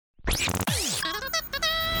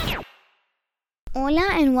Hola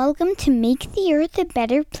and welcome to Make the Earth a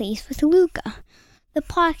Better Place with Luca, the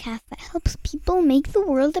podcast that helps people make the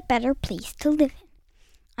world a better place to live in.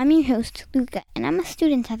 I'm your host, Luca, and I'm a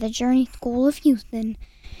student at the Journey School of Houston,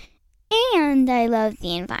 and I love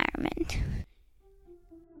the environment.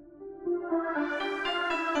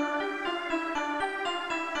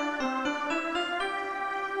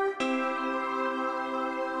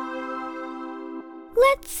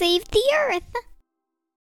 Let's save the Earth!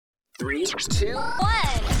 3, 2, 1.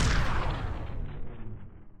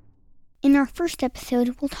 In our first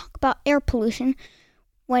episode, we'll talk about air pollution,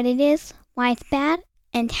 what it is, why it's bad,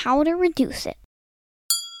 and how to reduce it.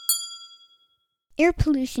 Air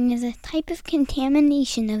pollution is a type of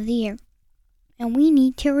contamination of the air, and we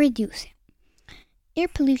need to reduce it. Air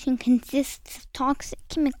pollution consists of toxic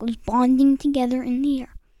chemicals bonding together in the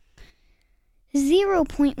air.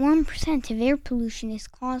 0.1% of air pollution is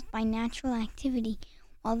caused by natural activity,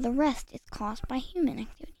 while the rest is caused by human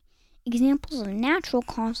activity. Examples of natural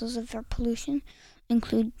causes of air pollution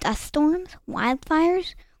include dust storms,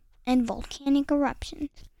 wildfires, and volcanic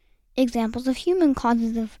eruptions. Examples of human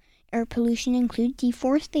causes of air pollution include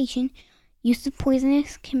deforestation, use of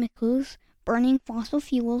poisonous chemicals, burning fossil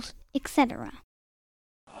fuels, etc.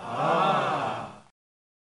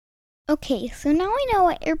 Okay, so now we know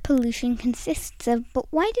what air pollution consists of, but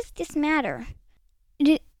why does this matter?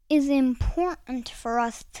 It is important for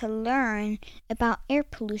us to learn about air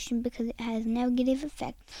pollution because it has negative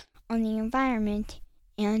effects on the environment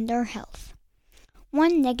and our health.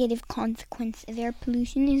 One negative consequence of air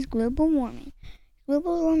pollution is global warming.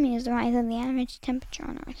 Global warming is the rise of the average temperature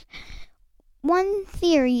on Earth. One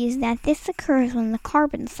theory is that this occurs when the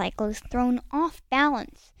carbon cycle is thrown off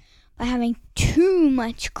balance by having too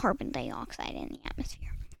much carbon dioxide in the atmosphere.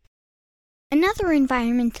 Another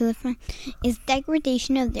environmental effect is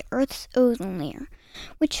degradation of the Earth's ozone layer,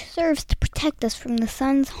 which serves to protect us from the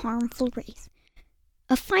sun's harmful rays.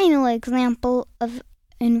 A final example of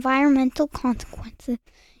environmental consequences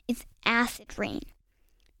is acid rain.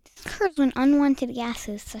 This occurs when unwanted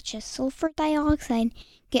gases such as sulfur dioxide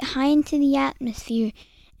get high into the atmosphere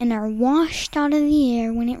and are washed out of the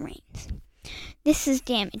air when it rains. This is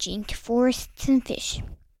damaging to forests and fish.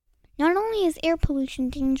 Not only is air pollution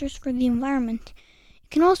dangerous for the environment, it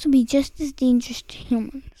can also be just as dangerous to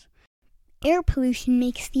humans. Air pollution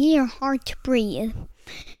makes the air hard to breathe.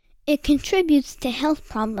 It contributes to health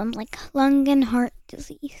problems like lung and heart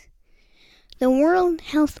disease. The World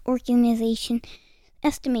Health Organization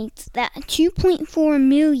estimates that 2.4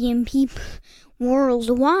 million people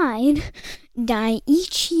worldwide die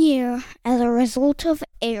each year as a result of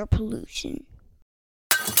air pollution.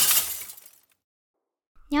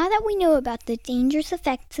 Now that we know about the dangerous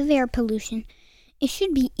effects of air pollution, it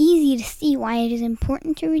should be easy to see why it is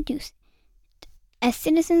important to reduce it. As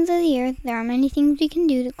citizens of the Earth, there are many things we can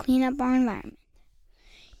do to clean up our environment.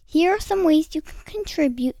 Here are some ways you can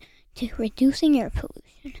contribute to reducing air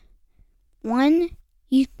pollution. 1.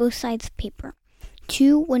 Use both sides of paper.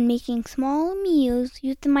 2. When making small meals,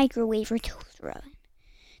 use the microwave or toaster oven.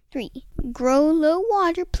 3. Grow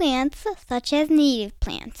low-water plants such as native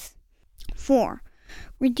plants. 4.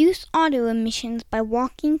 Reduce auto emissions by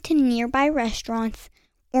walking to nearby restaurants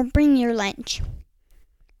or bring your lunch.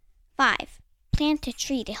 5. Plant a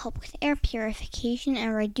tree to help with air purification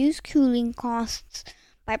and reduce cooling costs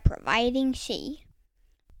by providing shade.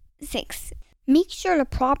 6. Make sure to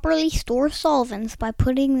properly store solvents by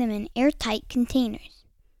putting them in airtight containers.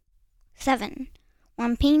 7.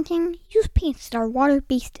 When painting, use paints that are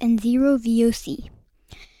water-based and zero VOC.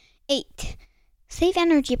 8. Save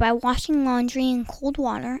energy by washing laundry in cold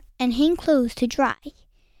water and hang clothes to dry.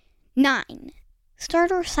 9.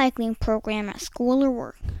 Start a recycling program at school or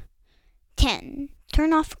work. 10.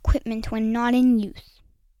 Turn off equipment when not in use.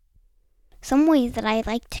 Some ways that I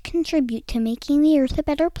like to contribute to making the Earth a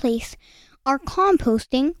better place are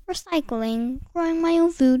composting, recycling, growing my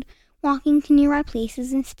own food, walking to nearby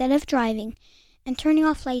places instead of driving, and turning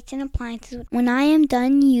off lights and appliances when I am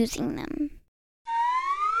done using them.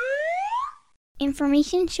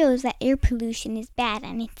 Information shows that air pollution is bad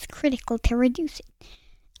and it's critical to reduce it.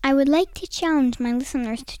 I would like to challenge my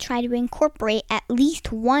listeners to try to incorporate at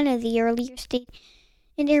least one of the earlier stated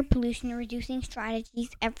air pollution reducing strategies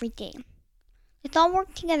every day. Let's all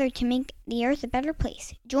work together to make the Earth a better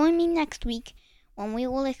place. Join me next week when we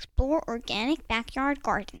will explore organic backyard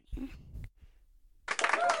gardening.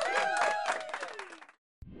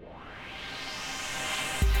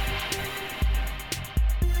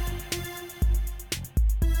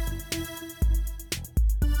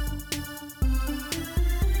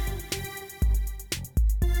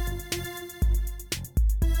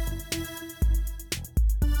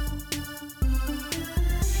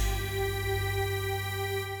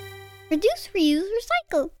 Reduce, reuse,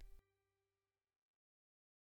 recycle.